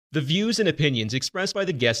The views and opinions expressed by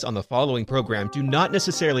the guests on the following program do not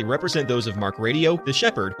necessarily represent those of Mark Radio, The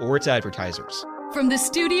Shepherd, or its advertisers. From the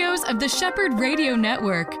studios of the Shepherd Radio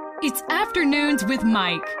Network, it's Afternoons with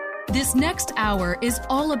Mike. This next hour is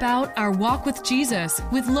all about our walk with Jesus,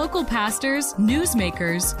 with local pastors,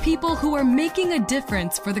 newsmakers, people who are making a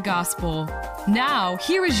difference for the gospel. Now,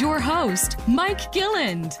 here is your host, Mike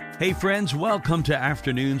Gilland. Hey friends, welcome to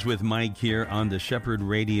Afternoons with Mike here on the Shepherd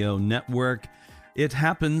Radio Network. It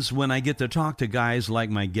happens when I get to talk to guys like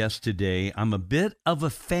my guest today. I'm a bit of a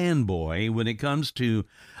fanboy when it comes to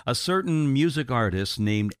a certain music artist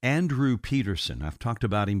named Andrew Peterson. I've talked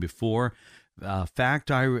about him before.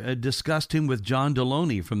 Fact, I discussed him with John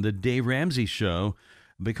Deloney from the Dave Ramsey Show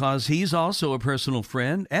because he's also a personal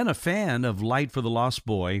friend and a fan of Light for the Lost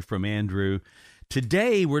Boy from Andrew.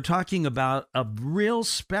 Today, we're talking about a real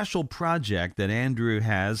special project that Andrew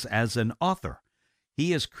has as an author.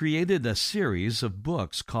 He has created a series of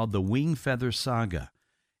books called the Wingfeather Saga,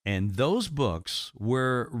 and those books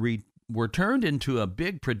were turned into a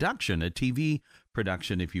big production, a TV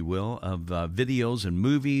production, if you will, of videos and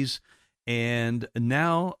movies. And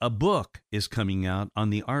now a book is coming out on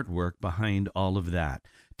the artwork behind all of that.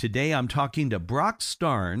 Today I'm talking to Brock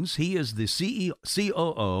Starnes. He is the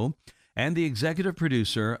COO and the executive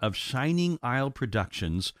producer of Shining Isle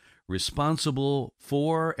Productions, responsible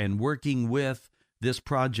for and working with this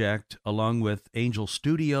project along with Angel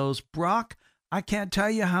Studios. Brock, I can't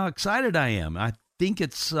tell you how excited I am. I think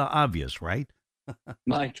it's obvious, right?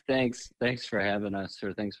 Mike, thanks. Thanks for having us,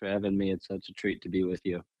 or thanks for having me. It's such a treat to be with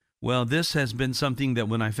you. Well, this has been something that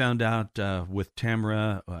when I found out with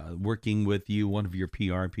Tamara, working with you, one of your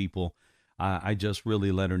PR people, I just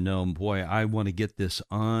really let her know, boy, I want to get this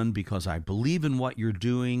on because I believe in what you're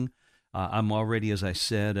doing. I'm already, as I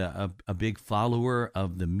said, a big follower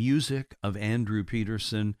of the music of Andrew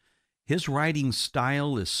Peterson. His writing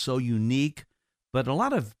style is so unique, but a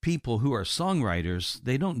lot of people who are songwriters,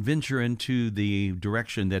 they don't venture into the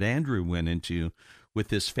direction that Andrew went into with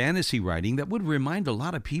this fantasy writing that would remind a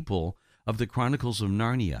lot of people of the Chronicles of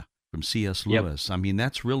Narnia from C.S. Lewis. Yep. I mean,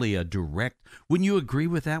 that's really a direct, wouldn't you agree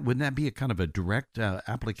with that? Wouldn't that be a kind of a direct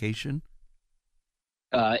application?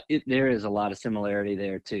 There is a lot of similarity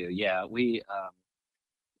there too. Yeah,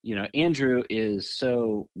 Andrew is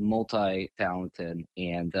so multi-talented,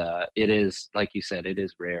 and it is, like you said, it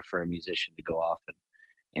is rare for a musician to go off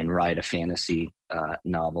and write a fantasy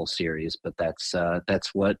novel series, but that's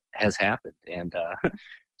what has happened. And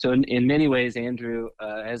so in many ways, Andrew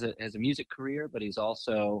has a music career, but he's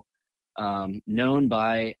also known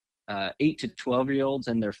by 8 to 12-year-olds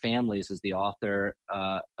and their families as the author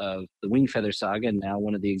of the Wingfeather Saga, and now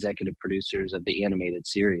one of the executive producers of the animated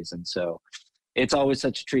series. And so it's always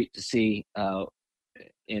such a treat to see and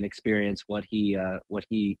experience what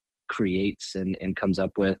he creates and comes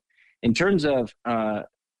up with. In terms of the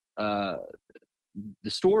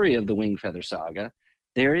story of the Wingfeather Saga,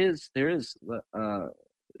 there is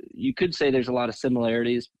you could say there's a lot of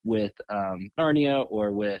similarities with Narnia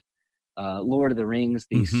or with Lord of the Rings,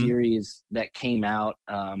 these series that came out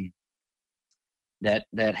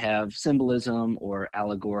that have symbolism or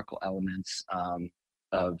allegorical elements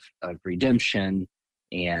of redemption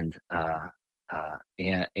and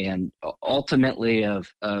ultimately of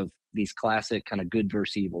these classic kind of good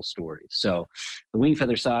versus evil stories. So the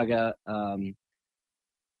Wingfeather Saga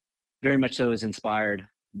very much so is inspired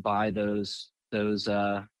by those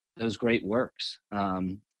great works.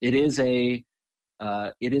 It is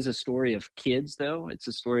a story of kids, though. It's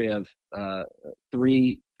a story of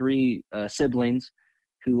three siblings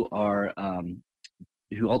who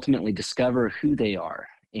who ultimately discover who they are,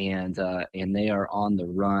 and they are on the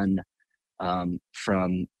run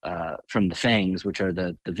from the Fangs, which are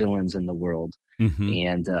the villains in the world,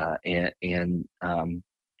 and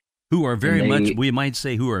who are very much, we might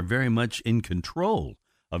say, who are very much in control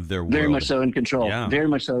of their world. Very much so in control. Yeah. Very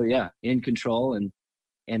much so, yeah, in control.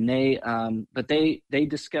 And they, but they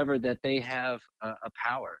discover that they have a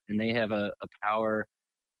power, and they have a power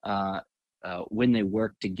when they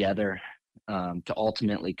work together to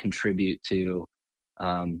ultimately contribute to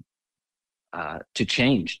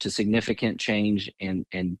change, to significant change and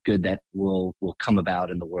good that will come about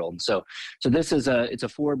in the world. And so this is it's a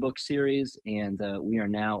 4-book series, and we are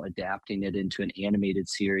now adapting it into an animated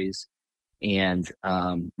series. And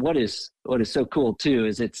what is so cool too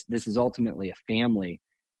is this is ultimately a family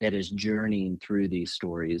that is journeying through these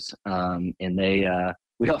stories, and we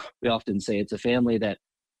often say it's a family that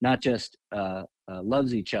not just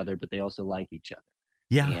loves each other, but they also like each other.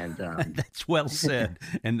 Yeah, and that's well said,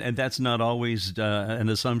 and that's not always an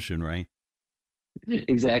assumption, right?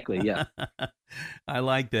 Exactly. Yeah. I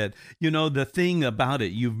like that. The thing about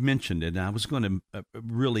it, you've mentioned it, and I was going to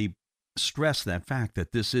really stress that fact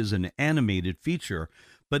that this is an animated feature,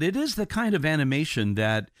 but it is the kind of animation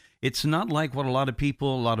that it's not like what a lot of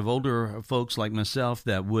people, a lot of older folks like myself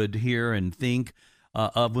that would hear and think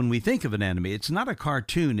of when we think of an anime. It's not a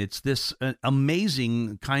cartoon. It's this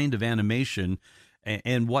amazing kind of animation.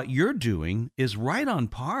 And what you're doing is right on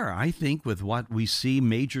par, I think, with what we see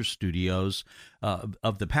major studios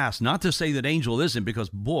of the past. Not to say that Angel isn't, because,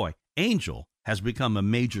 boy, Angel has become a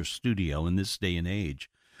major studio in this day and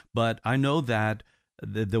age. But I know that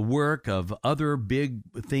the work of other big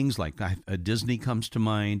things like Disney comes to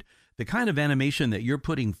mind. The kind of animation that you're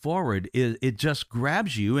putting forward, it just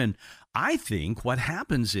grabs you. And I think what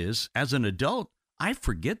happens is, as an adult, I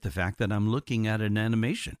forget the fact that I'm looking at an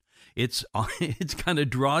animation. It's kind of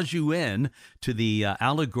draws you in to the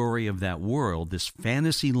allegory of that world, this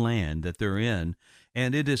fantasy land that they're in.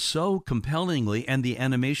 And it is so compellingly, and the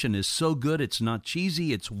animation is so good. It's not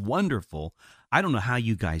cheesy. It's wonderful. I don't know how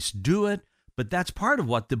you guys do it, but that's part of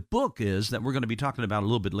what the book is that we're going to be talking about a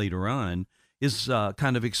little bit later on, is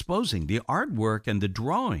kind of exposing the artwork and the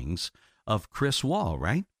drawings of Chris Wall,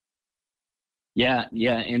 right? Yeah,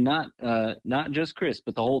 and not just Chris,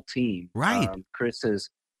 but the whole team. Right. Chris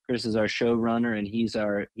is our showrunner, and he's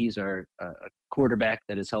our quarterback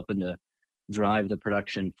that is helping to drive the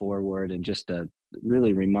production forward in just a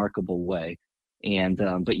really remarkable way. And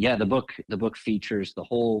but yeah, the book features the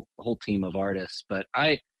whole team of artists. But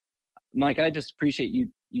Mike, I just appreciate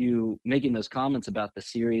you making those comments about the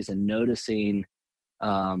series and noticing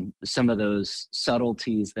some of those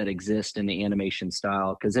subtleties that exist in the animation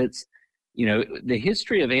style, because it's, the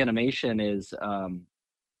history of animation is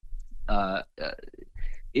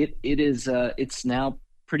it's now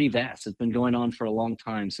pretty vast. It's been going on for a long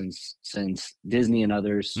time, since Disney and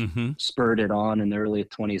others spurred it on in the early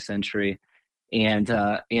 20th century. And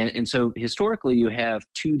so historically you have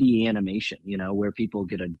 2D animation, where people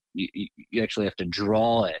you actually have to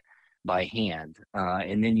draw it by hand.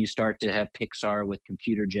 And then you start to have Pixar with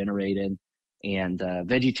computer generated, and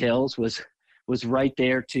VeggieTales was right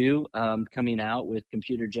there too, coming out with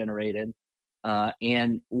computer generated.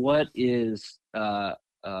 And what has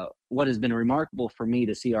been remarkable for me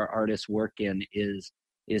to see our artists work in is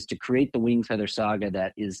to create the Wingfeather Saga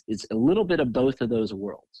that is a little bit of both of those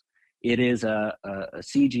worlds. It is a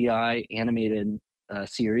CGI animated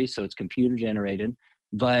series, so it's computer generated,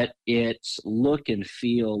 but its look and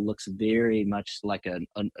feel looks very much like a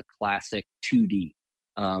classic 2D.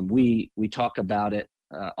 We talk about it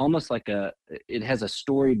almost like it has a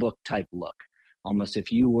storybook type look. Almost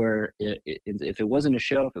if it wasn't a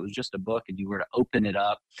show, if it was just a book and you were to open it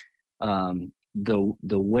up, the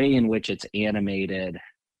way in which it's animated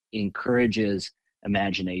encourages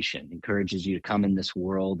imagination, encourages you to come in this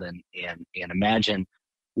world and imagine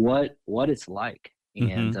what it's like.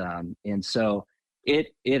 And so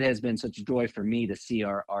it has been such a joy for me to see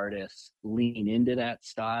our artists lean into that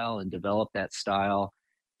style and develop that style,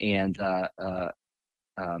 and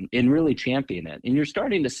really champion it. And you're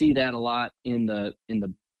starting to see that a lot in the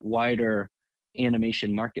wider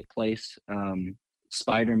animation marketplace.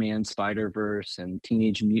 Spider-Man, Spider-Verse, and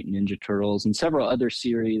Teenage Mutant Ninja Turtles, and several other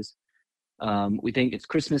series. We think it's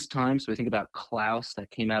Christmas time, so we think about Klaus, that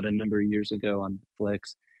came out a number of years ago on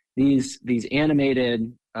Netflix. These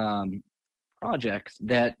animated projects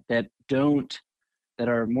that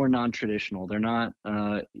are more non-traditional. They're not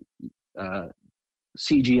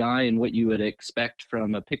CGI and what you would expect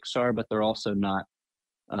from a Pixar, but they're also not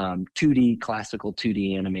classical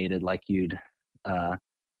 2D animated like you'd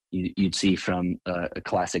see from a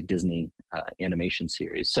classic Disney animation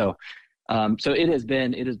series. So it has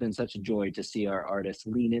been such a joy to see our artists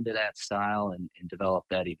lean into that style and develop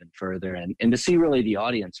that even further, and to see really the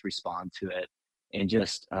audience respond to it and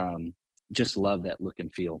just love that look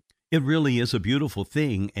and feel. It really is a beautiful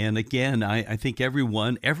thing. And again, I think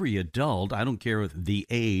every adult, I don't care the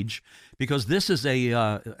age, because this is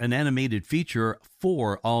an animated feature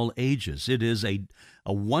for all ages. It is a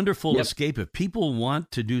wonderful escape. If people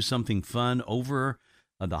want to do something fun over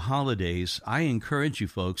the holidays, I encourage you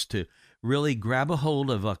folks to really grab a hold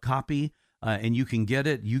of a copy, and you can get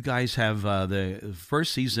it. You guys have the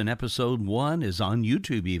first season, episode 1 is on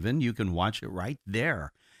YouTube even. You can watch it right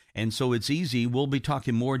there. And so it's easy. We'll be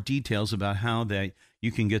talking more details about how that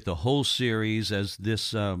you can get the whole series as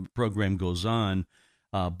this program goes on.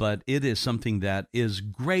 But it is something that is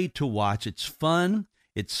great to watch. It's fun.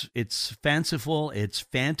 It's fanciful. It's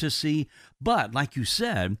fantasy. But like you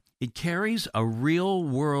said, it carries a real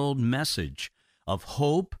world message of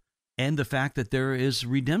hope and the fact that there is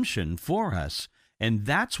redemption for us. And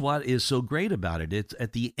that's what is so great about it. It's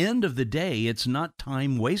at the end of the day, it's not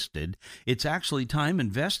time wasted. It's actually time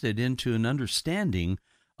invested into an understanding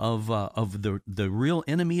of the real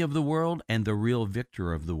enemy of the world and the real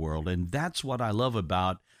victor of the world. And that's what I love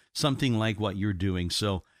about something like what you're doing.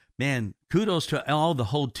 So, man, kudos to the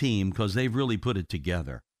whole team, because they've really put it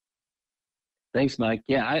together. Thanks, Mike.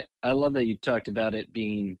 Yeah, I love that you talked about it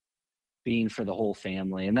being for the whole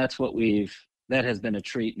family, and that's what that has been a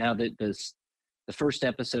treat. Now that the first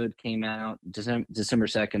episode came out December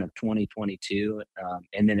 2nd of 2022,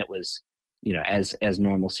 and then it was, as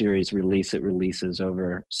normal series release, it releases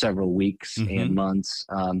over several weeks and months,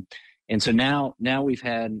 and so now we've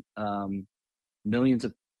had millions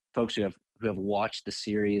of folks who have watched the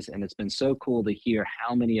series, and it's been so cool to hear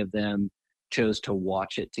how many of them chose to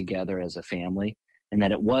watch it together as a family, and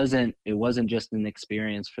that it wasn't just an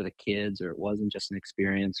experience for the kids, or it wasn't just an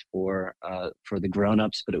experience for the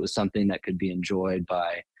grown-ups, but it was something that could be enjoyed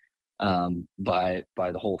by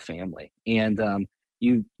the whole family. And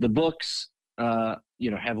the books,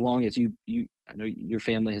 have long, as you I know your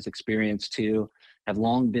family has experienced too, have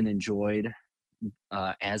long been enjoyed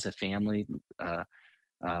as a family,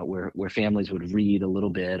 where families would read a little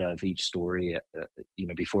bit of each story,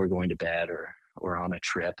 before going to bed or on a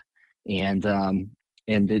trip, and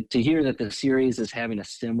to hear that the series is having a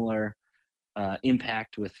similar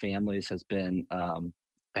impact with families has been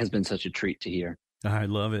such a treat to hear. I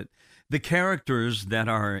love it. The characters that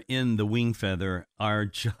are in the Wingfeather are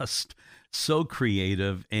just so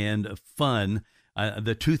creative and fun.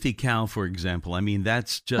 The toothy cow, for example. I mean,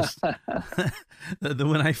 that's just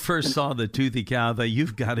when I first saw the toothy cow, I thought,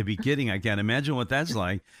 you've got to be kidding. I can't imagine what that's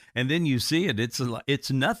like. And then you see it.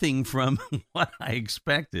 It's nothing from what I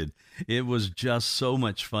expected. It was just so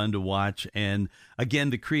much fun to watch. And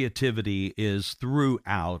again, the creativity is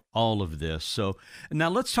throughout all of this. So now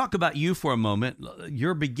let's talk about you for a moment.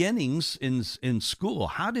 Your beginnings in school.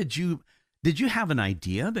 How did you have an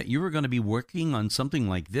idea that you were going to be working on something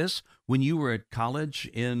like this when you were at college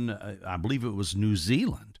in, I believe it was New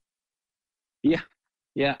Zealand? Yeah.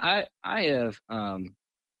 I have,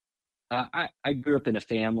 I grew up in a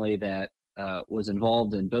family that was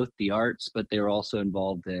involved in both the arts, but they were also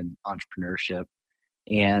involved in entrepreneurship.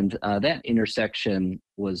 And that intersection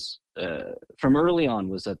was, from early on,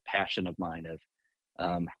 was a passion of mine of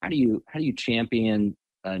how do you champion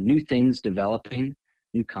new things developing,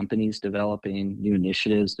 new companies developing, new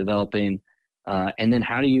initiatives developing, and then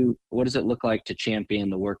what does it look like to champion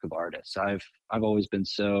the work of artists? I've always been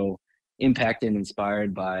so impacted and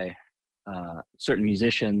inspired by certain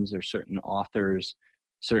musicians or certain authors,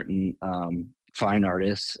 certain fine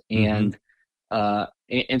artists, and so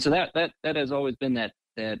that has always been that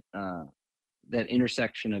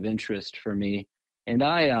intersection of interest for me. And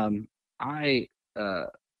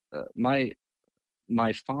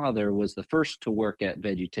my father was the first to work at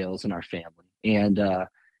VeggieTales in our family,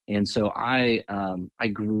 and so I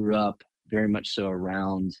grew up very much so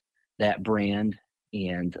around that brand,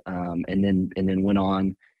 and then went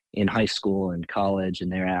on in high school and college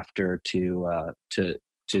and thereafter to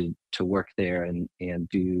work there and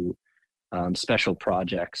do special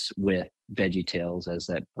projects with VeggieTales as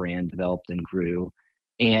that brand developed and grew,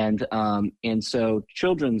 and so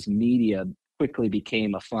children's media quickly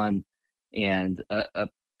became a fun and a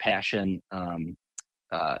passion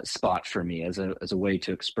spot for me as a way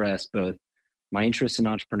to express both my interest in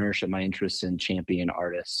entrepreneurship, my interest in championing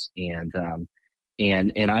artists, and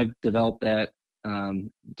I've developed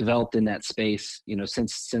in that space,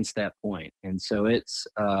 since that point. And so it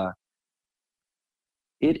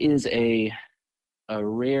is a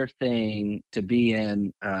rare thing to be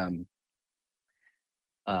in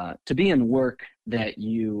work that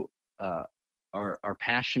you are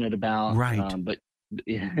passionate about, right?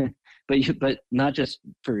 But not just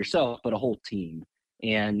for yourself, but a whole team.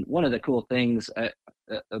 And one of the cool things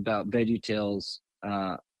about VeggieTales,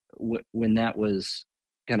 when that was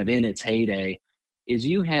kind of in its heyday, is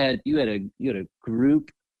you had a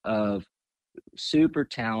group of super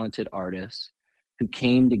talented artists who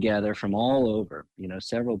came together from all over.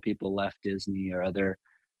 Several people left Disney or other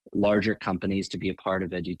larger companies to be a part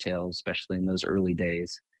of VeggieTales, especially in those early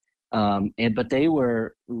days. But they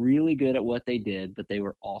were really good at what they did, but they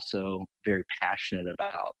were also very passionate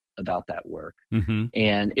about that work.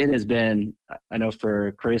 And it has been, I know,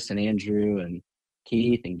 for Chris and Andrew and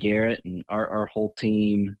Keith and Garrett and our whole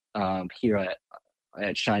team here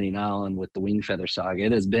at Shining Island with the Wingfeather Saga,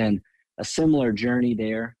 it has been a similar journey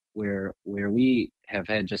there where we have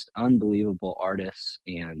had just unbelievable artists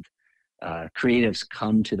and creatives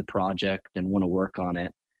come to the project and want to work on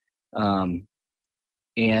it.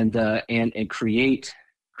 And create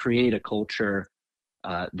a culture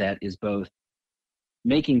that is both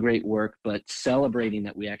making great work, but celebrating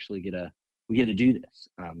that we actually get to do this,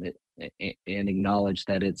 and acknowledge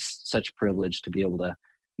that it's such a privilege to be able to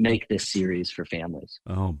make this series for families.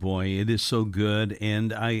 Oh boy, it is so good,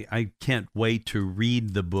 and I can't wait to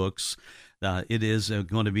read the books. It is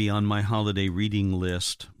going to be on my holiday reading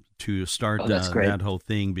list to start that whole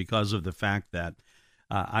thing, because of the fact that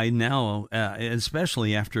I now,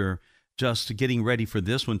 especially after just getting ready for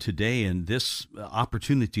this one today and this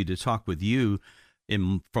opportunity to talk with you,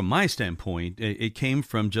 from my standpoint, it came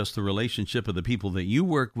from just the relationship of the people that you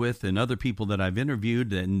work with and other people that I've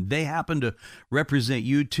interviewed, and they happen to represent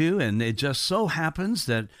you too. And it just so happens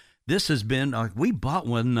that this has been, we bought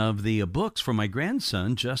one of the books for my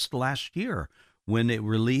grandson just last year when it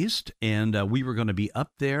released, and we were going to be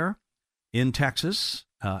up there in Texas,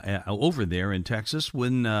 over there in Texas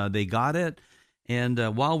when they got it.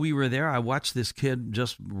 And while we were there, I watched this kid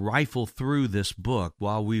just rifle through this book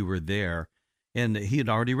while we were there. And he had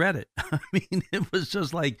already read it. I mean, it was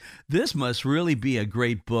just like, this must really be a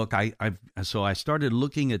great book. So I started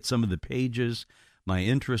looking at some of the pages. My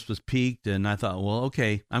interest was piqued, and I thought, well,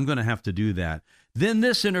 okay, I'm going to have to do that. Then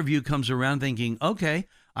this interview comes around thinking, okay,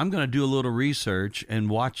 I'm going to do a little research and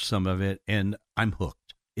watch some of it, and I'm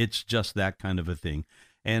hooked. It's just that kind of a thing.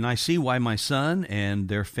 And I see why my son and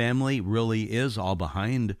their family really is all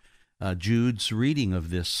behind Jude's reading of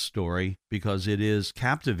this story, because it is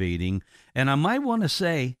captivating, and I might want to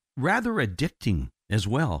say rather addicting as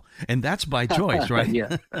well, and that's by choice, right?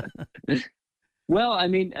 Yeah. Well, I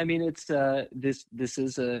mean, it's this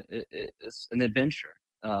is it's an adventure.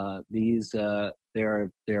 There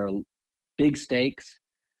are big stakes.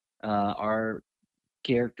 Our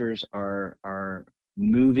characters are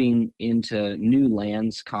moving into new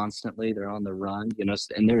lands constantly. They're on the run,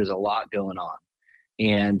 and there's a lot going on.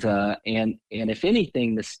 And if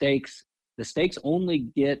anything, the stakes only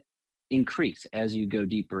increase as you go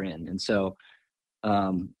deeper in. And so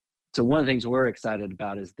one of the things we're excited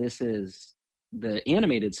about is the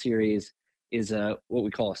animated series is what we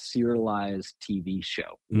call a serialized TV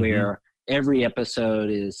show, where every episode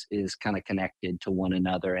is kind of connected to one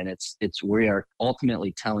another, and we are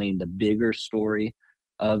ultimately telling the bigger story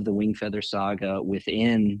of the Wingfeather Saga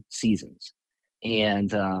within seasons,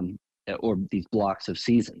 and or these blocks of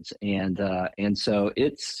seasons, and so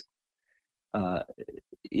it's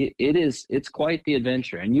quite the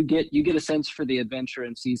adventure, and you get a sense for the adventure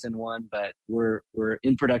in season 1, but we're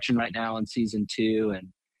in production right now in season 2,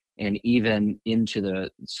 and even into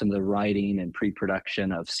some of the writing and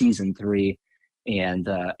pre-production of season 3, and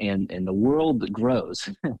the world grows,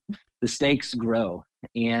 the stakes grow,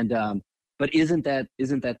 and but isn't that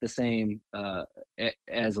the same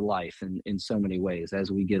as life in so many ways? As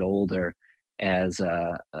we get older, as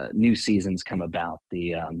new seasons come about,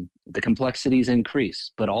 the complexities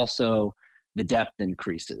increase, but also the depth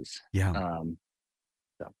increases. Yeah.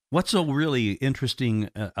 What's so really interesting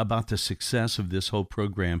about the success of this whole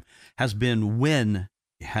program has been when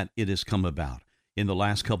it has come about in the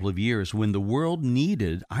last couple of years, when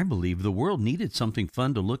I believe the world needed something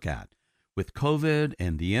fun to look at. With COVID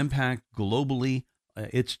and the impact globally,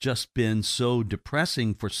 it's just been so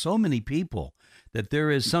depressing for so many people that there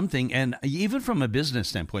is something, and even from a business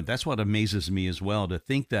standpoint, that's what amazes me as well, to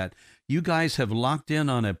think that you guys have locked in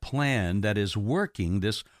on a plan that is working,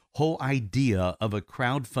 this whole idea of a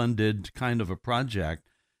crowd-funded kind of a project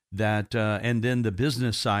that, and then the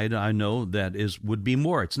business side, I know that would be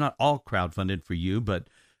more. It's not all crowd-funded for you, but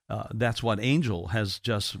that's what Angel has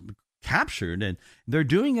just captured, and they're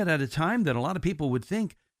doing it at a time that a lot of people would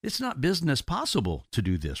think it's not business possible to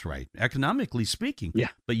do this right, economically speaking. Yeah,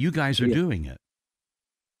 but you guys are doing it.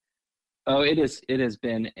 Oh, it has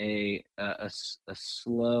been a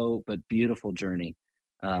slow but beautiful journey,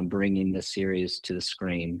 bringing this series to the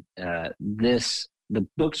screen. The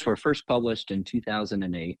books were first published in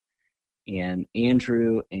 2008, and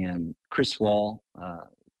Andrew and Chris Wall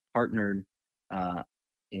partnered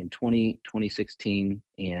in 2016,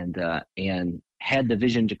 and had the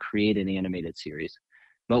vision to create an animated series,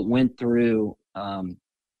 but went through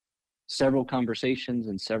several conversations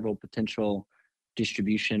and several potential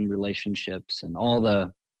distribution relationships, and all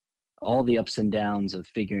the ups and downs of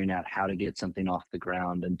figuring out how to get something off the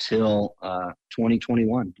ground until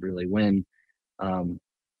 2021, really, when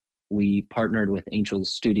we partnered with Angel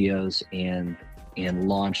Studios and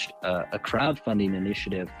launched a crowdfunding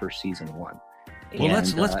initiative for season 1. Well,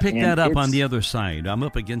 let's pick that up on the other side. I'm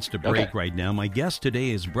up against a break right now. My guest today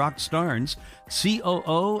is Brock Starnes,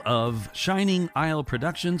 COO of Shining Isle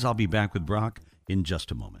Productions. I'll be back with Brock in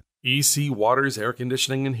just a moment. EC Waters Air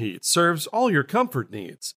Conditioning and Heat serves all your comfort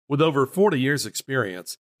needs. With over 40 years'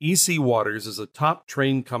 experience, EC Waters is a top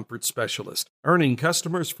trained comfort specialist, earning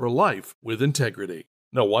customers for life with integrity.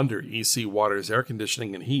 No wonder EC Waters Air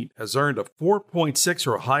Conditioning and Heat has earned a 4.6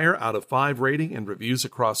 or higher out of 5 rating and reviews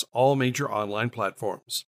across all major online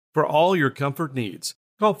platforms. For all your comfort needs,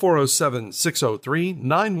 call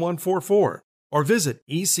 407-603-9144 or visit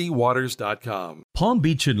ecwaters.com. Palm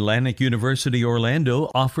Beach Atlantic University Orlando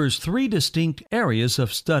offers 3 distinct areas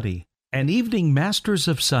of study: an evening Master's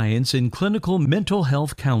of Science in Clinical Mental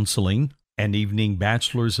Health Counseling, an evening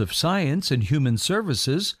Bachelor's of Science in Human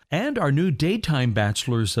Services, and our new daytime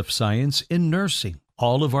Bachelor's of Science in Nursing.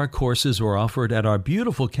 All of our courses are offered at our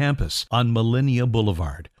beautiful campus on Millennia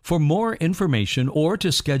Boulevard. For more information or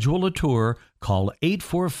to schedule a tour, call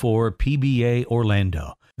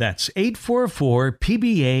 844-PBA-ORLANDO. That's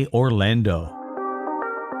 844-PBA Orlando.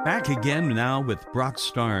 Back again now with Brock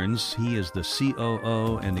Starnes. He is the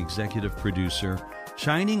COO and Executive Producer.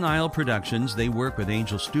 Shining Isle Productions, they work with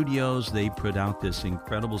Angel Studios. They put out this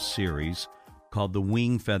incredible series called the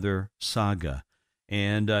Wingfeather Saga.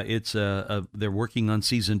 And they're working on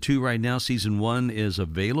season 2 right now. Season 1 is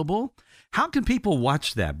available. How can people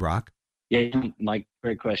watch that, Brock? Yeah, Mike,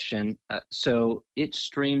 great question. So it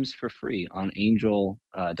streams for free on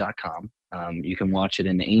angel.com. You can watch it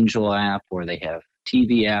in the Angel app, or they have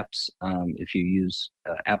TV apps if you use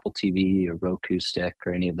Apple TV or Roku Stick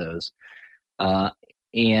or any of those.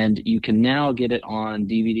 And you can now get it on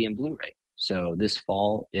DVD and Blu-ray. So this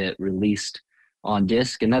fall it released on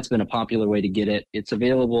disc, and that's been a popular way to get it. It's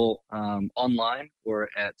available online or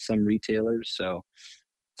at some retailers. So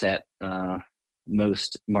it's at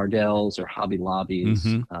most Mardel's or Hobby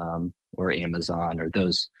Lobbies or Amazon or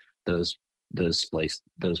those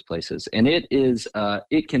places. And it is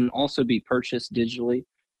it can also be purchased digitally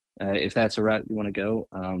if that's the route you want to go.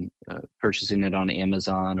 Purchasing it on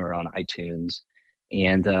Amazon or on iTunes.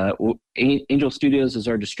 And Angel Studios is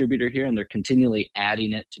our distributor here, and they're continually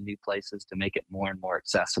adding it to new places to make it more and more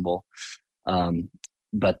accessible.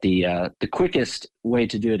 But the quickest way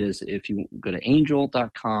to do it is if you go to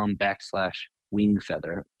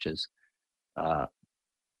angel.com/Wingfeather, which is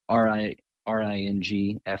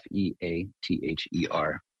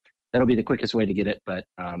RINGFEATHER. That'll be the quickest way to get it, but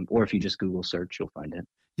or if you just Google search, you'll find it.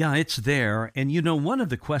 Yeah, it's there. And, you know, one of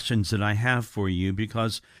the questions that I have for you,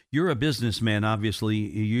 because you're a businessman, obviously,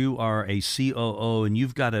 you are a COO, and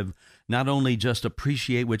you've got to not only just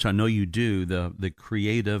appreciate, which I know you do, the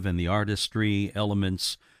creative and the artistry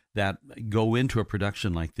elements that go into a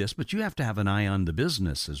production like this, but you have to have an eye on the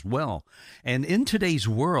business as well. And in today's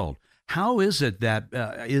world, how is it that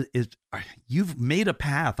you've made a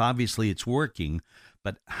path? Obviously, it's working,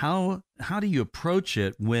 but how do you approach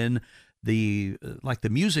it when the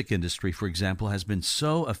music industry, for example, has been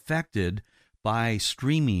so affected by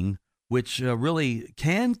streaming, which really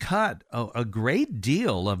can cut a great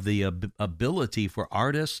deal of the ability for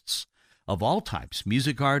artists of all types,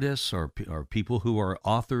 music artists or people who are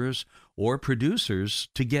authors or producers,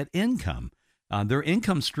 to get income. Their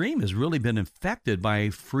income stream has really been affected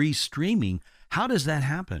by free streaming. How does that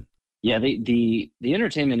happen? Yeah, the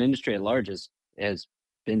entertainment industry at large has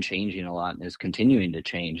been changing a lot and is continuing to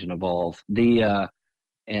change and evolve. And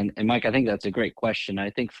Mike, I think that's a great question.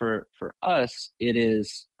 I think for us, it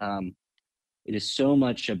is so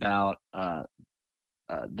much about the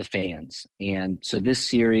fans. And so this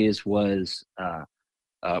series was,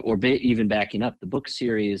 even backing up, the book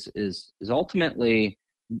series is ultimately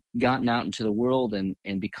gotten out into the world and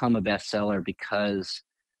become a bestseller because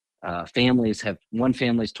one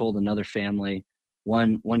family's told another family,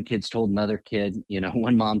 one kid's told another kid,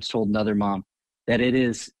 one mom's told another mom, that it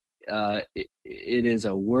is a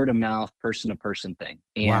word of mouth, person to person thing.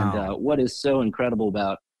 And Wow. What is so incredible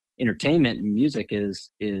about entertainment and music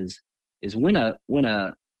is when a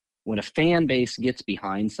fan base gets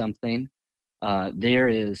behind something,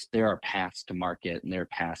 there are paths to market and there are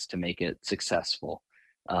paths to make it successful.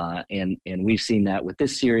 And we've seen that with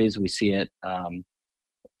this series. We see it.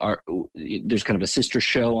 There's kind of a sister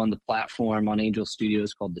show on the platform on Angel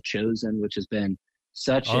Studios called The Chosen, which has been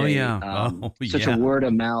such a word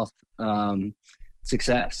of mouth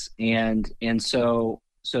success. And so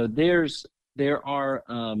there are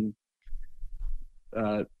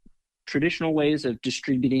traditional ways of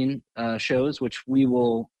distributing shows, which we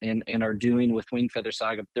will and are doing with Wingfeather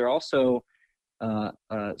Saga. There are also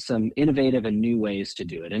some innovative and new ways to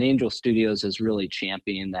do it, and Angel Studios is really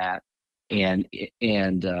championing that. And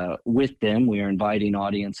with them, we are inviting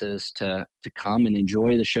audiences to come and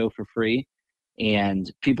enjoy the show for free, and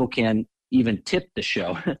people can even tip the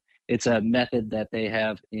show it's a method that they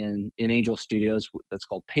have in Angel Studios that's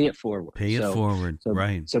called Pay It Forward. Pay it forward,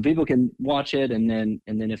 right? So people can watch it, and then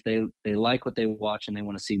if they like what they watch and they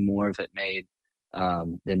want to see more of it made,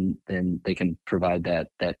 then they can provide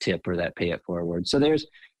that tip or that Pay It Forward. So there's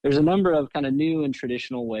a number of kind of new and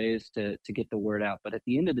traditional ways to get the word out. But at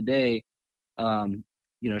the end of the day,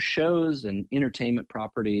 shows and entertainment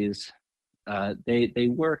properties, they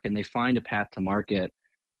work and they find a path to market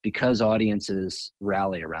because audiences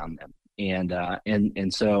rally around them.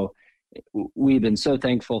 And so we've been so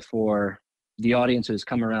thankful for the audience who's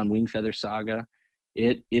come around Wingfeather Saga.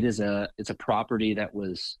 It's a property that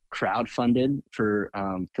was crowdfunded for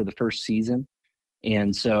the first season.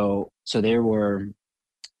 And so there were,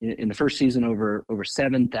 in the first season, over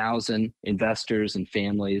 7,000 investors and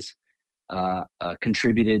families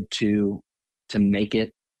contributed to make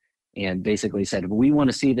it, and basically said, we want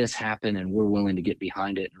to see this happen and we're willing to get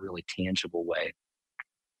behind it in a really tangible way.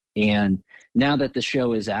 And now that the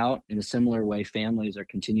show is out, in a similar way, families are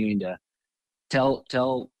continuing to tell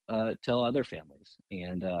other families,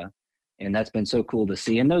 and that's been so cool to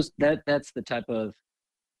see. And that's the type of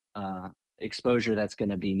exposure that's going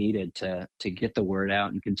to be needed to get the word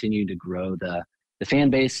out and continue to grow the fan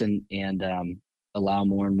base and allow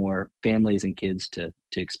more and more families and kids to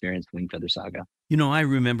experience Wingfeather Saga. I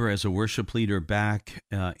remember as a worship leader back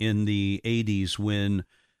in the 80s when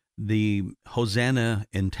the Hosanna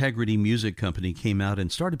Integrity Music Company came out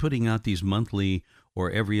and started putting out these monthly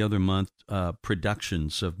or every other month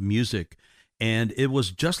productions of music. And it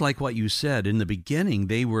was just like what you said. In the beginning,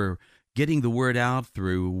 they were getting the word out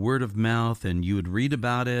through word of mouth, and you would read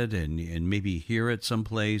about it and maybe hear it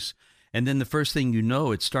someplace. And then the first thing you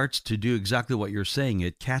know, it starts to do exactly what you're saying.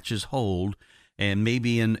 It catches hold, and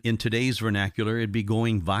maybe in today's vernacular, it'd be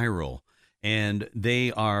going viral. And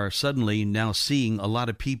they are suddenly now seeing a lot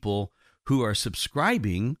of people who are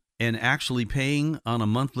subscribing and actually paying on a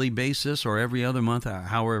monthly basis or every other month,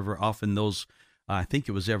 however often those, I think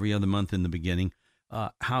it was every other month in the beginning,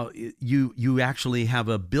 how you actually have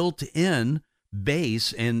a built-in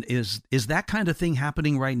base. And is that kind of thing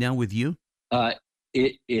happening right now with you?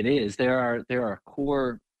 It is. There are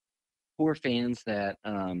core fans that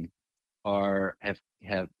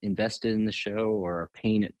have invested in the show or are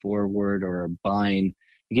paying it forward or are buying.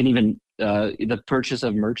 You can even the purchase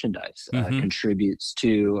of merchandise contributes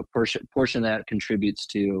to a portion of that contributes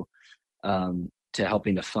to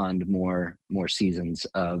helping to fund more seasons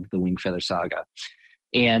of the Wingfeather Saga.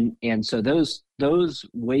 And so those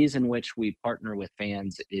ways in which we partner with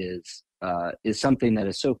fans is something that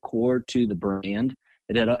is so core to the brand.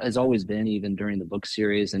 It has always been, even during the book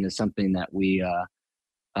series, and is something that we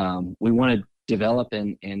want to develop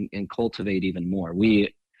and cultivate even more.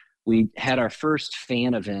 We had our first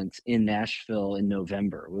fan event in Nashville in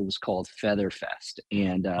November. It was called Feather Fest,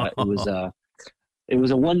 and it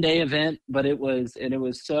was a one-day event, but it was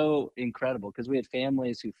so incredible because we had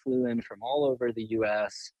families who flew in from all over the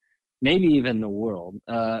U.S., maybe even the world,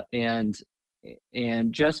 and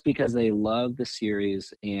just because they loved the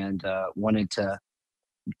series and wanted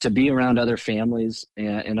to be around other families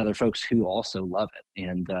and other folks who also love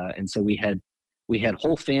it. And so we had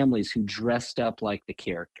whole families who dressed up like the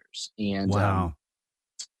characters, and wow.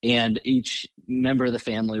 And each member of the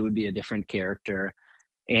family would be a different character.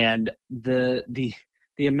 And the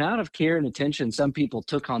amount of care and attention some people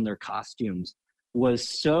took on their costumes was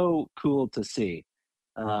so cool to see.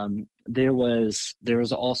 There was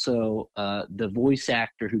also the voice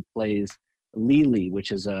actor who plays Lily,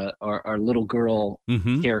 which is our little girl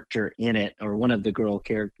character in it, or one of the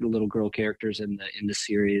little girl characters in the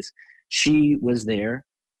series. She was there,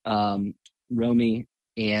 Romy,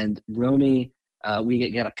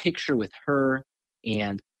 we got a picture with her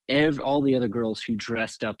and all the other girls who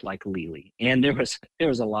dressed up like Lily, and there was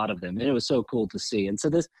a lot of them, and it was so cool to see. And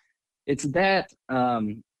so it's that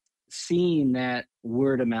seeing that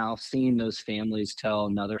word of mouth, seeing those families tell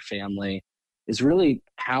another family, is really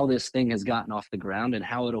how this thing has gotten off the ground and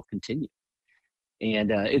how it'll continue.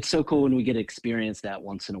 And it's so cool when we get to experience that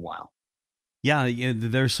once in a while. Yeah,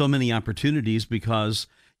 there's so many opportunities, because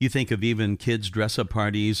you think of even kids' dress-up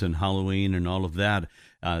parties and Halloween and all of that.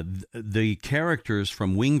 The characters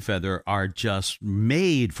from Wingfeather are just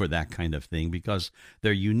made for that kind of thing because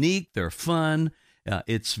they're unique, they're fun,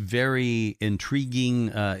 it's very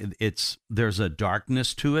intriguing. There's a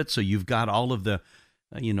darkness to it, so you've got all of the,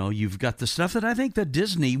 you've got the stuff that I think that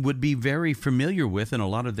Disney would be very familiar with in a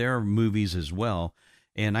lot of their movies as well.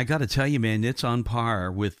 And I got to tell you, man, it's on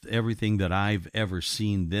par with everything that I've ever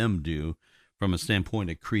seen them do from a standpoint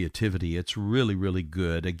of creativity. It's really, really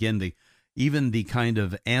good. Again, even the kind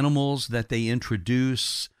of animals that they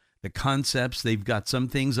introduce, the concepts. They've got some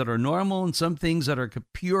things that are normal and some things that are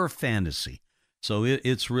pure fantasy. So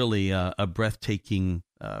it's really a breathtaking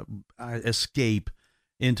escape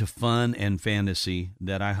into fun and fantasy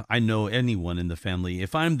that I know anyone in the family,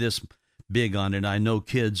 if I'm this big on it, I know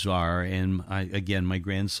kids are, and my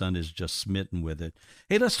grandson is just smitten with it.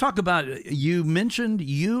 Hey, let's talk about, you mentioned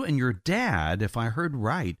you and your dad, if I heard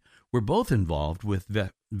right, were both involved with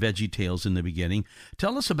Veggie Tales in the beginning.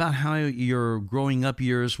 Tell us about how your growing up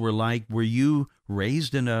years were like. Were you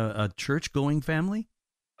raised in a church-going family?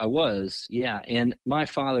 I was, yeah. And my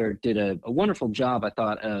father did a wonderful job, I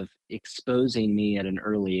thought, of exposing me at an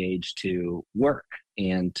early age to work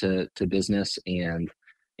and to business. And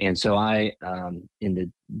so I, in the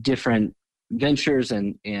different ventures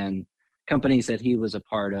and companies that he was a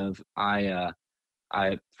part of, I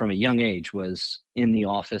from a young age was in the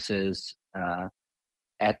offices,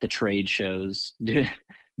 at the trade shows,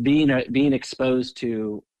 being exposed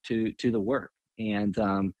to the work. And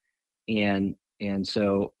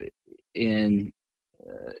so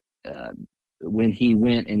when he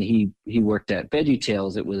went and he worked at Veggie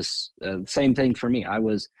Tales, it was the same thing for me. I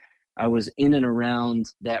was in and around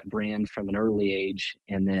that brand from an early age,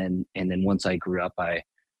 and then once I grew up, I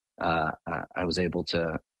was able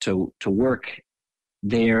to work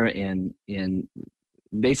there in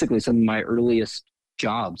basically some of my earliest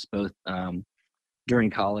jobs, both during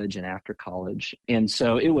college and after college. And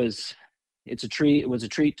so it was a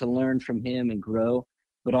treat to learn from him and grow,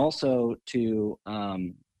 but also to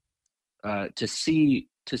see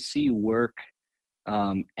work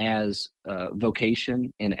as a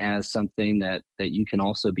vocation and as something that you can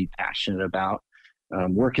also be passionate about.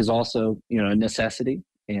 Work is also, a necessity,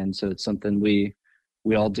 and so it's something we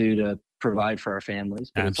all do to provide for our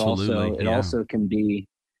families. But Absolutely, it also can be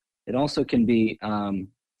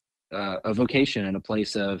a vocation and a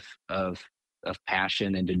place of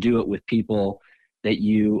passion, and to do it with people that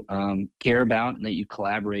you care about and that you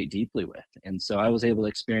collaborate deeply with. And so I was able to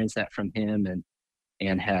experience that from him,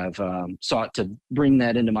 and have sought to bring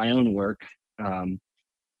that into my own work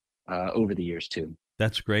over the years too.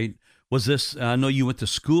 That's great. Was this, I know you went to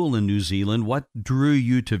school in New Zealand. What drew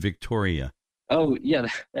you to Victoria? Oh yeah,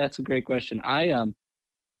 that's a great question.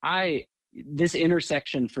 This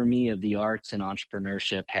intersection for me of the arts and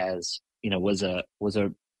entrepreneurship has, was an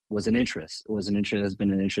interest. It was an interest, has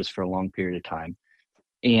been an interest for a long period of time.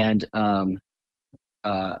 And I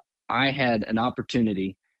had an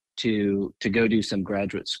opportunity to go do some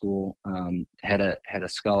graduate school, had a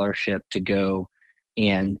scholarship to go.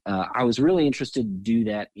 And I was really interested to do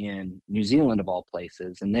that in New Zealand, of all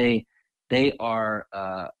places. And they are,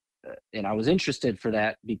 and I was interested for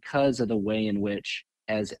that because of the way in which,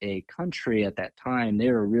 as a country at that time,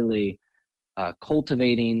 they were really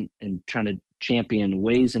cultivating and trying to champion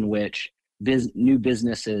ways in which new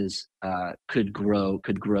businesses could grow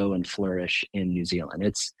and flourish in New Zealand.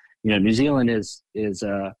 It's, New Zealand is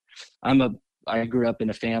I grew up in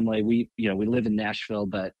a family. We live in Nashville,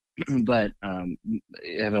 but I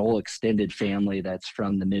have a whole extended family that's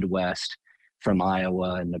from the Midwest, from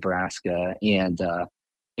Iowa and Nebraska, and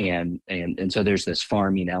so there's this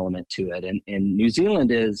farming element to it. And New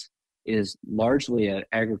Zealand is largely an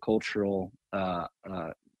agricultural or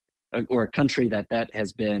a country that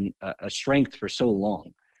has been a strength for so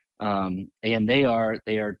long, and they are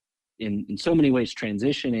in so many ways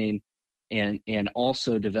transitioning and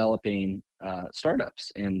also developing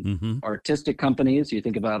startups and artistic companies. You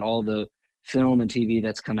think about all the film and TV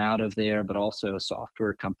that's come out of there, but also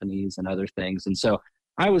software companies and other things. And so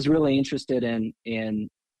I was really interested in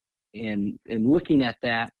looking at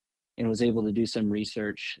that, and was able to do some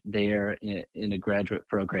research there in a graduate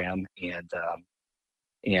program, and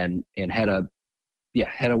had a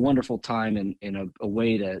wonderful time, and a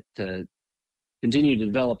way to continue to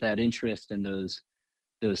develop that interest in those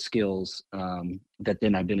skills that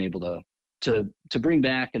then I've been able to bring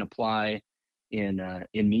back and apply in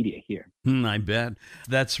media here. I bet.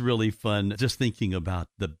 That's really fun. Just thinking about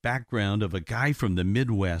the background of a guy from the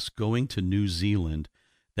Midwest going to New Zealand.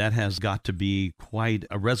 That has got to be quite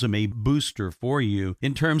a resume booster for you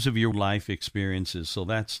in terms of your life experiences. So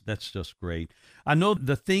that's just great. I know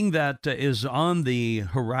the thing that is on the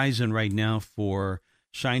horizon right now for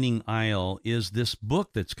Shining Isle is this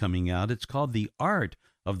book that's coming out. It's called The Art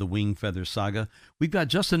of the Wingfeather Saga. We've got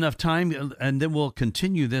just enough time, and then we'll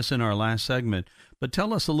continue this in our last segment. But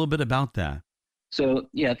tell us a little bit about that. So,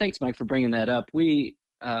 yeah, thanks, Mike, for bringing that up. We,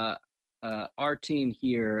 our team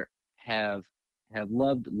here have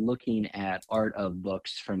loved looking at art of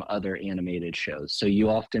books from other animated shows. So you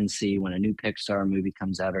often see when a new Pixar movie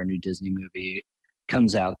comes out or a new Disney movie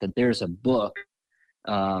comes out that there's a book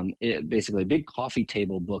basically a big coffee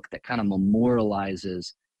table book that kind of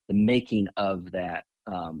memorializes the making of that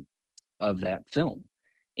film.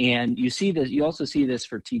 And you also see this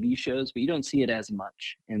for TV shows, but you don't see it as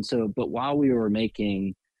much. And so, but while we were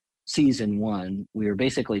making season 1, we were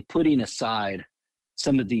basically putting aside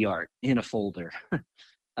some of the art in a folder.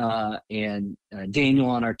 And Daniel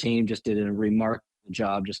on our team just did a remarkable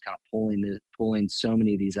job, just kind of pulling so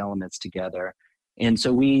many of these elements together. And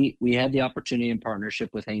so we had the opportunity in partnership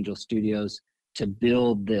with Angel Studios to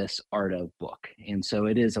build this art of book. And so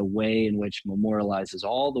it is a way in which memorializes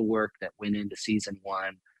all the work that went into season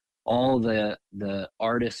 1, all the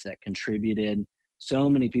artists that contributed. So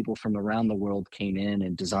many people from around the world came in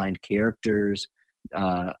and designed characters,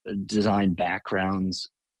 designed backgrounds,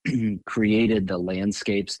 created the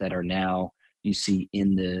landscapes that are now you see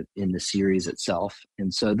in the series itself.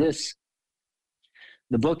 And so the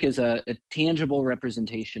book is a tangible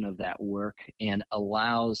representation of that work and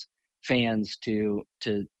allows fans to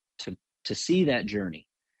see that journey.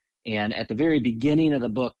 And at the very beginning of the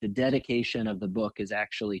book, the dedication of the book is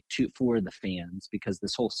actually for the fans, because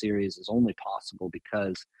this whole series is only possible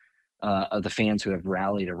because of the fans who have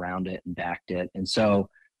rallied around it and backed it. And so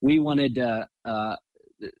we wanted to,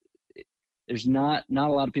 there's not a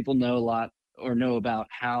lot of people know about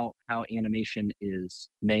how animation is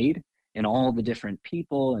made and all the different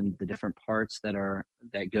people and the different parts that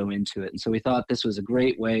go into it. And so we thought this was a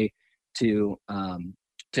great way to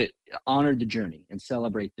honor the journey and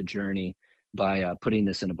celebrate the journey by putting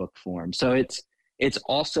this in a book form. So it's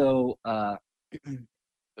also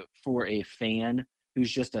for a fan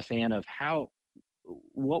who's just a fan of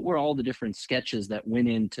what were all the different sketches that went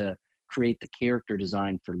in to create the character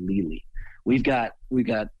design for Lily. We've got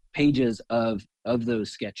pages of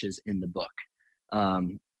those sketches in the book.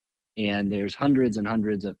 And there's hundreds and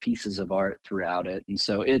hundreds of pieces of art throughout it. And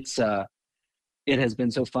so it has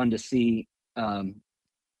been so fun to see.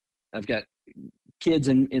 I've got kids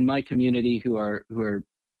in my community who are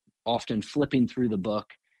often flipping through the book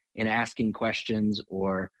and asking questions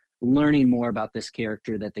or learning more about this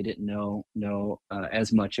character that they didn't know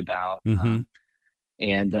as much about. Mm-hmm.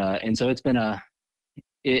 And so it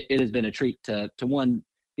has been a treat to one,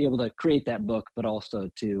 be able to create that book, but also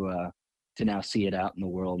to now see it out in the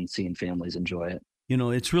world and seeing families enjoy it. You know,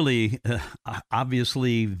 it's really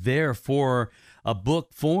obviously there for a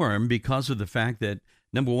book form because of the fact that,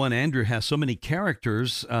 number one, Andrew has so many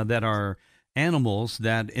characters that are animals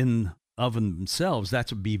that in of themselves,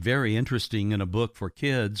 that would be very interesting in a book for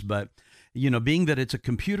kids. But, you know, being that it's a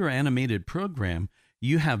computer animated program,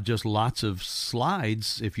 you have just lots of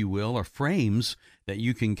slides, if you will, or frames that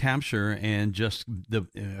you can capture. And just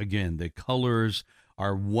the colors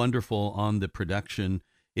are wonderful on the production.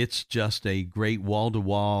 It's just a great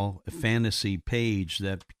wall-to-wall fantasy page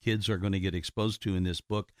that kids are going to get exposed to in this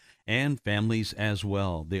book, and families as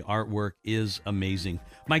well. The artwork is amazing.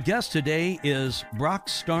 My guest today is Brock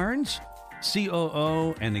Starnes,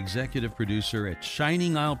 COO and Executive Producer at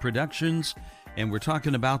Shining Isle Productions, and we're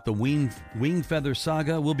talking about the Wingfeather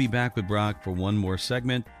Saga. We'll be back with Brock for one more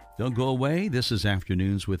segment. Don't go away. This is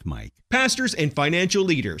Afternoons with Mike. Pastors and financial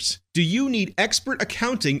leaders, do you need expert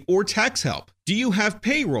accounting or tax help? Do you have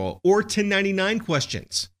payroll or 1099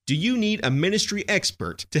 questions? Do you need a ministry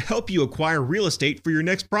expert to help you acquire real estate for your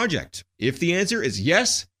next project? If the answer is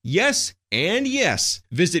yes, yes, and yes,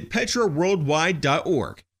 visit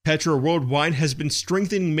petraworldwide.org. Petra Worldwide has been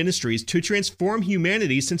strengthening ministries to transform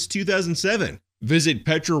humanity since 2007. Visit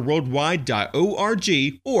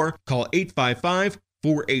petraworldwide.org or call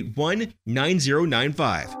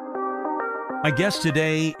 855-481-9095. My guest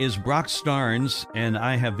today is Brock Starnes, and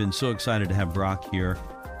I have been so excited to have Brock here.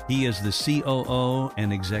 He is the COO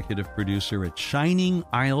and Executive Producer at Shining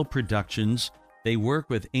Isle Productions. They work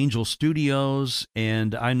with Angel Studios,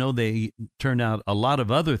 and I know they turn out a lot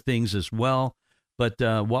of other things as well. But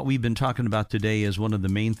what we've been talking about today is one of the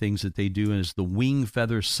main things that they do is the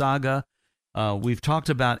Wingfeather Saga. We've talked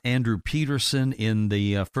about Andrew Peterson in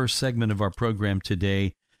the first segment of our program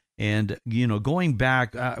today. And, you know, going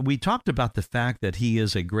back, we talked about the fact that he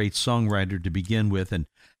is a great songwriter to begin with and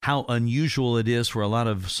how unusual it is for a lot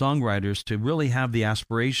of songwriters to really have the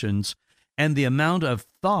aspirations and the amount of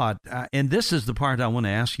thought. And this is the part I want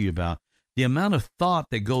to ask you about, the amount of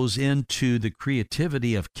thought that goes into the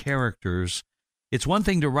creativity of characters. It's one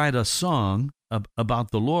thing to write a song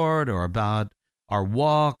about the Lord or about our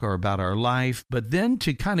walk or about our life, but then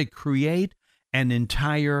to kind of create an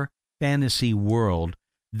entire fantasy world,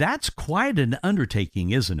 that's quite an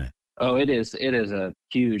undertaking, isn't it? Oh, it is. It is a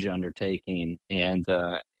huge undertaking, and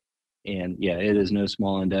yeah, it is no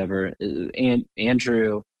small endeavor. And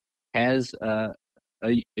Andrew has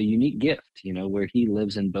a unique gift, where he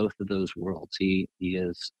lives in both of those worlds. He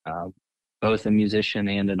is both a musician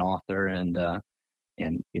and an author, and a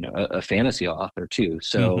fantasy author too.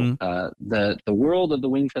 So Mm-hmm. The world of the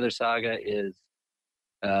Wingfeather Saga is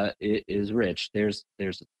rich. There's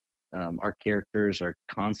our characters are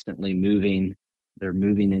constantly moving. They're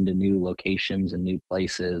moving into new locations and new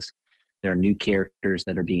places. There are new characters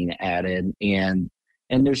that are being added, and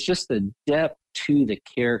there's just the depth to the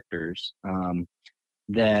characters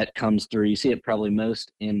that comes through. You see it probably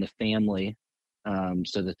most in the family.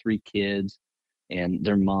 So the three kids and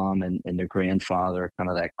their mom and their grandfather, kind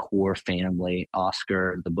of that core family.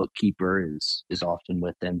 Oscar, the bookkeeper, is often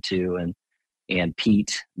with them too, and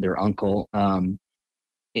Pete, their uncle.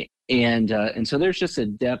 And so there's just a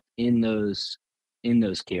depth in those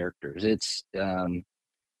characters. It's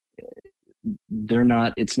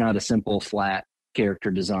not a simple flat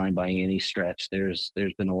character design by any stretch. There's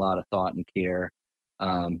been a lot of thought and care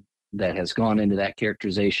that has gone into that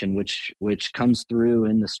characterization, which comes through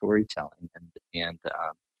in the storytelling and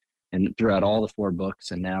throughout all the 4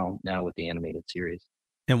 books, and now with the animated series.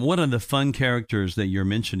 And one of the fun characters that you're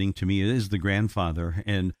mentioning to me is the grandfather.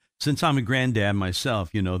 And since I'm a granddad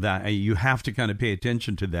myself, that you have to kind of pay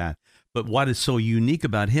attention to that. But what is so unique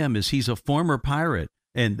about him is he's a former pirate.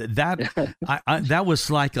 And that that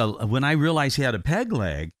was like when I realized he had a peg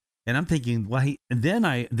leg, and I'm thinking, well,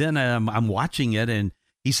 I'm watching it, and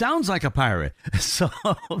he sounds like a pirate. So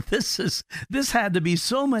this had to be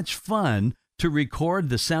so much fun to record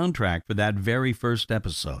the soundtrack for that very first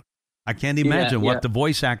episode. I can't imagine what the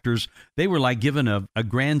voice actors, they were like given a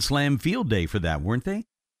Grand Slam field day for that, weren't they?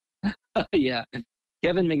 Yeah.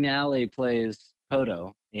 Kevin McNally plays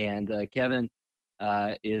Poto, and Kevin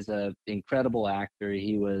is an incredible actor.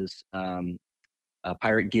 He was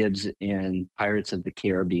Pirate Gibbs in Pirates of the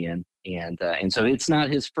Caribbean, and so it's not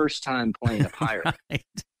his first time playing a pirate, Right.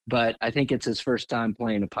 but I think it's his first time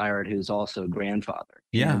playing a pirate who's also a grandfather.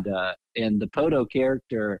 Yeah. And the Poto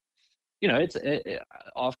character, it's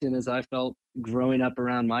often, as I felt growing up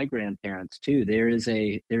around my grandparents too, there's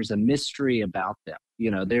a mystery about them.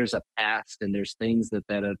 There's a past, and there's things that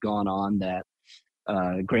have gone on that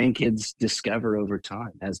grandkids discover over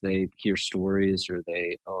time as they hear stories or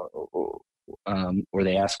they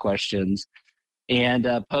ask questions. And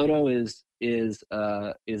Poto is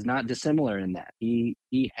not dissimilar in that he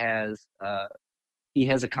has a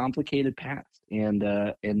complicated past, and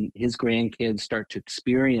his grandkids start to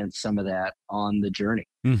experience some of that on the journey.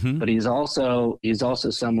 Mm-hmm. But he's also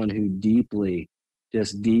someone who deeply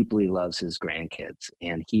loves his grandkids,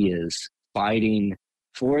 and he is fighting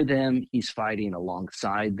for them. He's fighting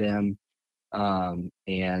alongside them,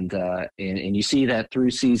 and you see that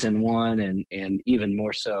through season 1, and even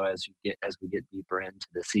more so as we get deeper into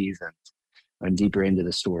the seasons and deeper into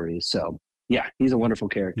the stories. So yeah, he's a wonderful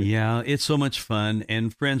character. Yeah, it's so much fun.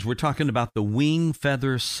 And friends, we're talking about the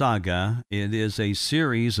Wingfeather Saga. It is a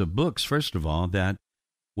series of books, first of all, that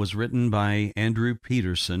was written by Andrew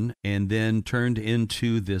Peterson and then turned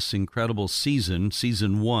into this incredible season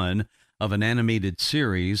 1 of an animated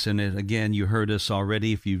series. And again, you heard us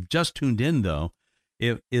already. If you've just tuned in, though,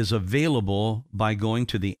 it is available by going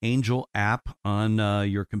to the Angel app on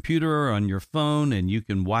your computer or on your phone, and you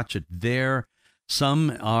can watch it there.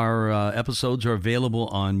 Some episodes are available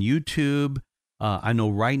on YouTube. I know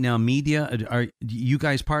Right Now Media, you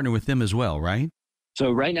guys partner with them as well, right?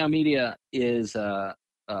 So Right Now Media is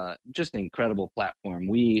just an incredible platform.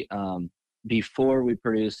 We before we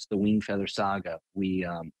produced the Wingfeather Saga, we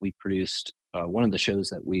produced one of the shows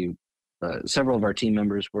that several of our team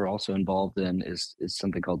members were also involved in is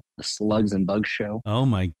something called the Slugs and Bugs Show. Oh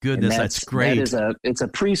my goodness, that's great! It's a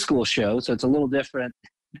preschool show, so it's a little different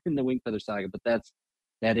than the Wingfeather Saga, but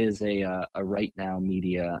that is a Right Now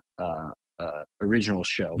Media original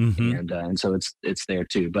show, mm-hmm. and so it's there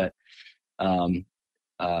too. But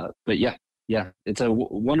yeah, it's a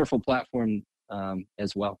wonderful platform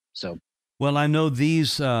as well. So. Well, I know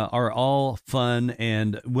these are all fun,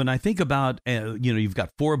 and when I think about, you've got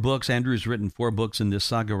 4 books. Andrew's written 4 books in this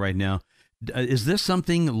saga right now. Is this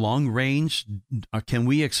something long range? Can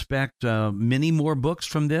we expect many more books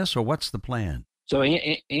from this, or what's the plan? So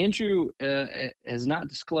Andrew has not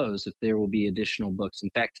disclosed if there will be additional books. In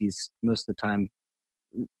fact, he's most of the time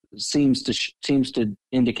seems to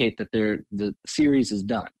indicate that the series is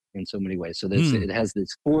done in so many ways. So it has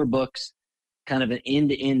these 4 books, kind of an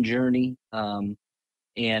end-to-end journey,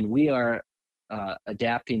 and we are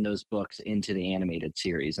adapting those books into the animated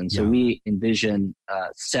series. And so we envision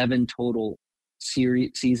 7 total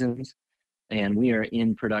seasons, and we are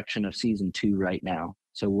in production of season 2 right now.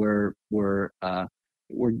 So we're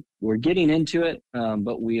getting into it,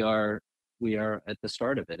 but we are we are at the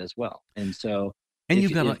start of it as well. And so, and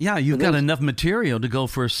you've got enough material to go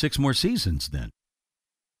for 6 more seasons then.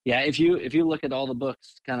 Yeah, if you look at all the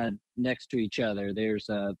books kind of next to each other, there's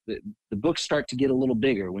the books start to get a little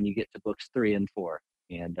bigger when you get to books 3 and 4,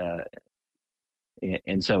 and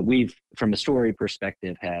so we've, from a story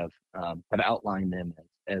perspective, have outlined them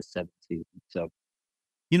as 7 seasons. So,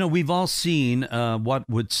 we've all seen what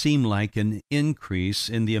would seem like an increase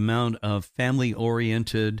in the amount of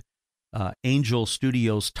family-oriented Angel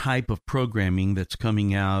Studios type of programming that's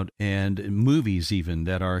coming out, and movies even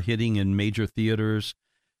that are hitting in major theaters.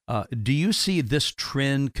 Do you see this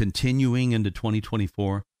trend continuing into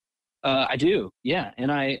 2024? I do, yeah,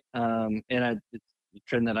 and it's a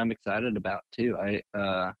trend that I'm excited about too.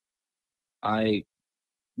 I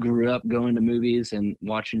grew up going to movies and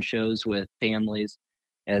watching shows with families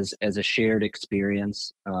as a shared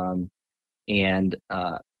experience, and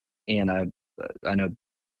I know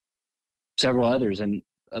several others and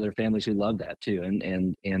other families who love that too,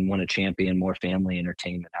 and want to champion more family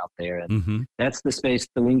entertainment out there. And that's the space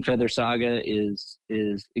the Wingfeather Saga is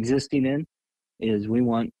existing in. Is we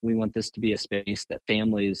want this to be a space that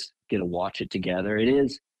families get to watch it together. It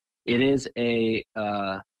is a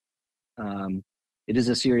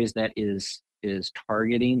series that is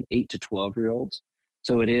targeting 8 to 12-year-olds.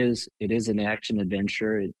 So it is an action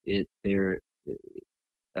adventure. I'd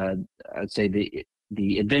say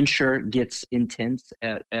the adventure gets intense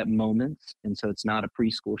at moments, and so it's not a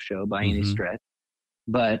preschool show by any stretch.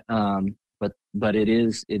 But it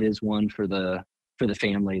is one for the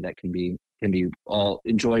family that can be all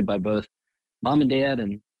enjoyed by both mom and dad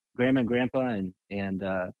and grandma and grandpa and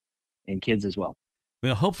kids as well.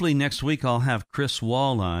 Well, hopefully next week I'll have Chris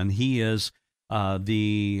Wall on. He is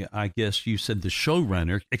I guess you said the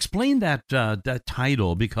showrunner. Explain that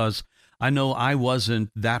title, because I know I wasn't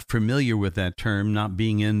that familiar with that term, not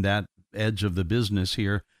being in that edge of the business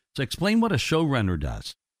here. So explain what a showrunner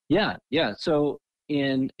does. Yeah. So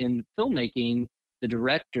in filmmaking, the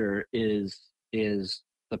director is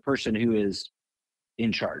the person who is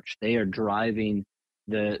in charge. They are driving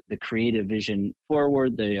the creative vision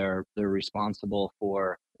forward. They're responsible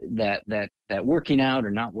for that working out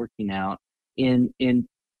or not working out in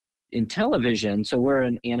television. So we're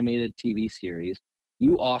an animated TV series.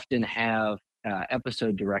 You often have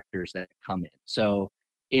episode directors that come in. So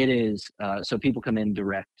it is so people come in,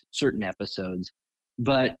 direct certain episodes,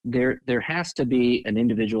 but there has to be an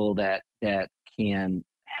individual that can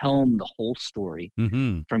helm the whole story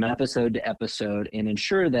from episode to episode and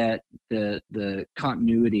ensure that the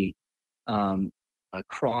continuity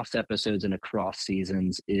across episodes and across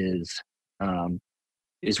seasons is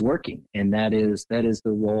working. And that is the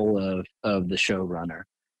role of the showrunner,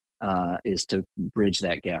 is to bridge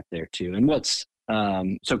that gap there too. And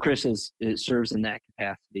so Chris serves in that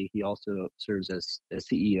capacity. He also serves as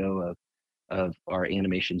CEO of our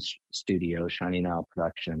animation studio, Shining Owl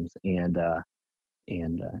Productions,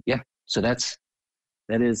 so that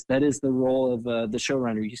is the role of the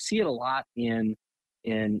showrunner. You see it a lot in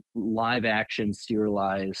live action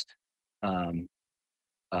serialized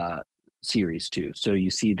series too. So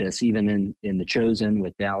you see this even in The Chosen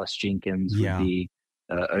with Dallas Jenkins, would be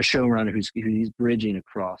a showrunner who's bridging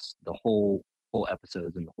across the whole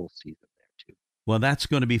episodes and the whole season there too. Well, that's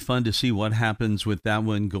going to be fun to see what happens with that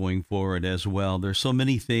one going forward as well. There's so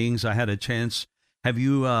many things. I had a chance. Have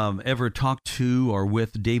you ever talked to or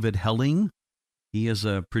with David Helling? He is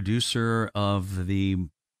a producer of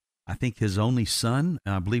I think His Only Son,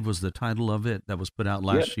 I believe was the title of it, that was put out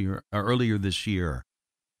last year or earlier this year.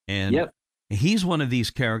 And he's one of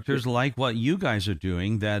these characters like what you guys are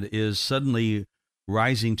doing that is suddenly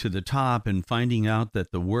rising to the top and finding out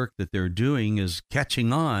that the work that they're doing is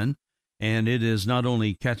catching on. And it is not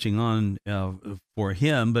only catching on for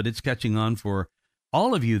him, but it's catching on for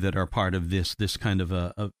all of you that are part of this kind of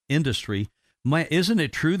a industry. Isn't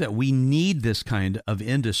it true that we need this kind of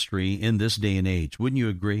industry in this day and age? Wouldn't you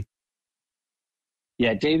agree?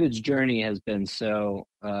 Yeah, David's journey has been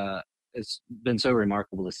it's been so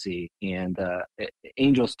remarkable to see. And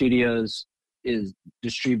Angel Studios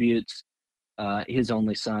distributes His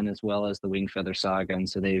Only Son as well as the Wingfeather Saga, and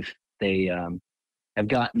so they have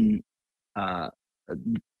gotten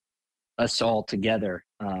us all together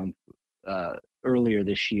earlier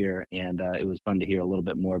this year, and it was fun to hear a little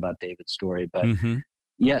bit more about David's story. But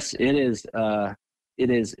yes, it is a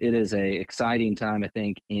exciting time, I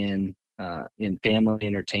think, in family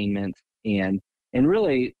entertainment, and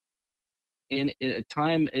really in a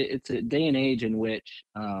time, it's a day and age in which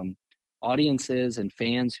audiences and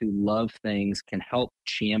fans who love things can help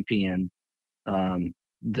champion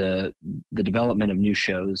the development of new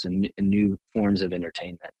shows and new forms of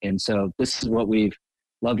entertainment. And so this is what we've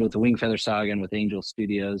loved with the Wingfeather Saga and with Angel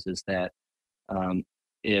Studios, is that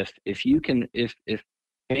if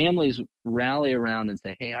families rally around and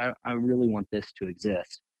say, hey, I really want this to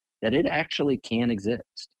exist, that it actually can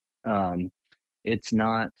exist. It's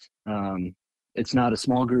not a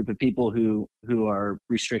small group of people who are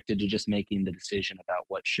restricted to just making the decision about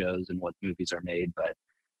what shows and what movies are made, but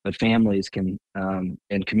families can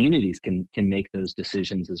and communities can make those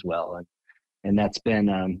decisions as well. And that's been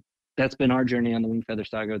our journey on the Wingfeather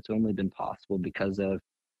Saga. It's only been possible because of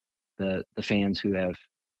the fans who have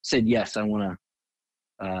said, yes, I want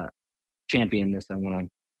to champion this. I want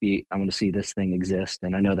to see this thing exist.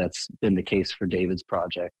 And I know that's been the case for David's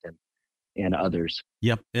project and others.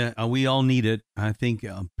 Yep. We all need it. I think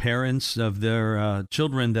parents of their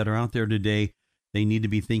children that are out there today, they need to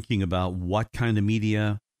be thinking about what kind of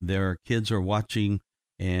media their kids are watching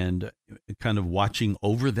and kind of watching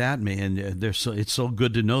over that. And it's so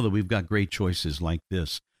good to know that we've got great choices like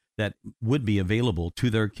this that would be available to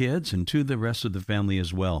their kids and to the rest of the family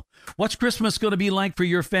as well. What's Christmas going to be like for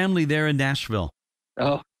your family there in Nashville?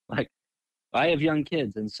 Oh, like I have young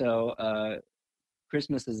kids, and so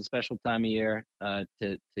Christmas is a special time of year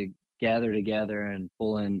to gather together and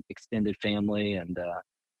pull in extended family, and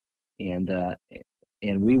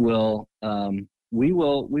we will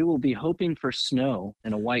be hoping for snow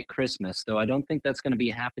and a white Christmas, though I don't think that's going to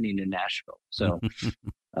be happening in Nashville. So,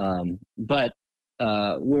 but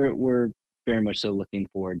we're very much so looking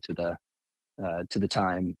forward to the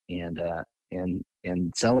time and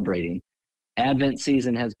celebrating. Advent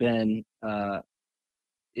season has been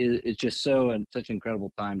it's just such an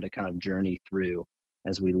incredible time to kind of journey through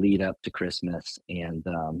as we lead up to Christmas. And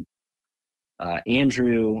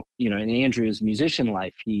Andrew, in Andrew's musician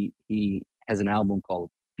life, he has an album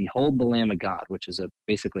called Behold the Lamb of God, which is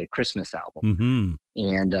basically a Christmas album. Mm-hmm.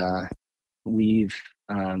 And we've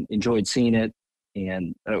enjoyed seeing it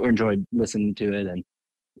or enjoyed listening to it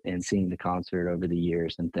and seeing the concert over the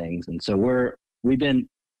years and things. And so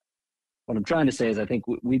what I'm trying to say is I think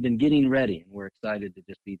we've been getting ready, and we're excited to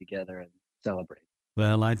just be together and celebrate.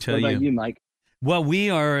 Well, I tell you. What about you, Mike? Well, we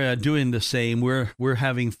are doing the same. We're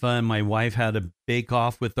having fun. My wife had a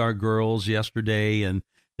bake-off with our girls yesterday, and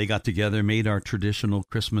they got together, made our traditional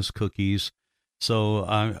Christmas cookies. So,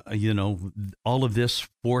 all of this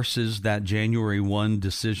forces that January 1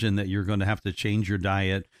 decision that you're going to have to change your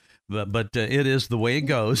diet. But it is the way it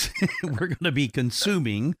goes. We're going to be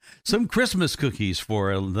consuming some Christmas cookies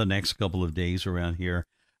for the next couple of days around here.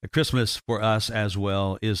 Christmas for us as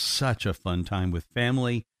well is such a fun time with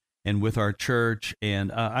family and with our church.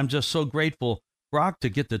 And I'm just so grateful, Brock, to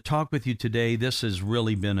get to talk with you today. This has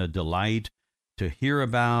really been a delight to hear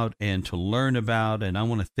about and to learn about. And I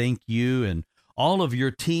want to thank you and all of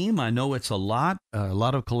your team. I know it's a lot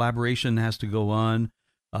of collaboration has to go on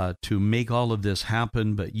to make all of this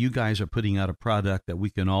happen, but you guys are putting out a product that we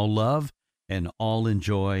can all love and all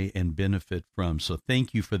enjoy and benefit from. So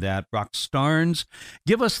thank you for that. Brock Starnes,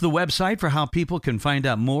 give us the website for how people can find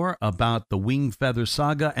out more about the Wingfeather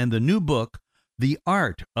Saga and the new book, The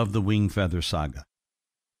Art of the Wingfeather Saga.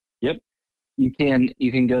 Yep. You can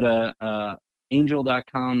go to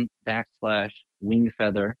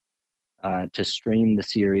angel.com/wingfeather to stream the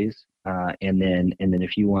series. And then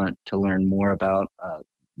if you want to learn more about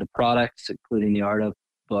the products, including the art of the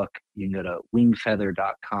book, you can go to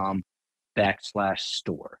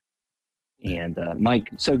wingfeather.com/store. And Mike,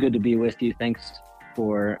 so good to be with you. Thanks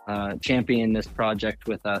for championing this project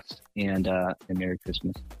with us, and Merry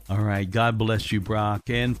Christmas. All right. God bless you, Brock.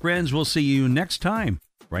 And friends, we'll see you next time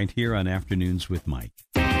right here on Afternoons with Mike.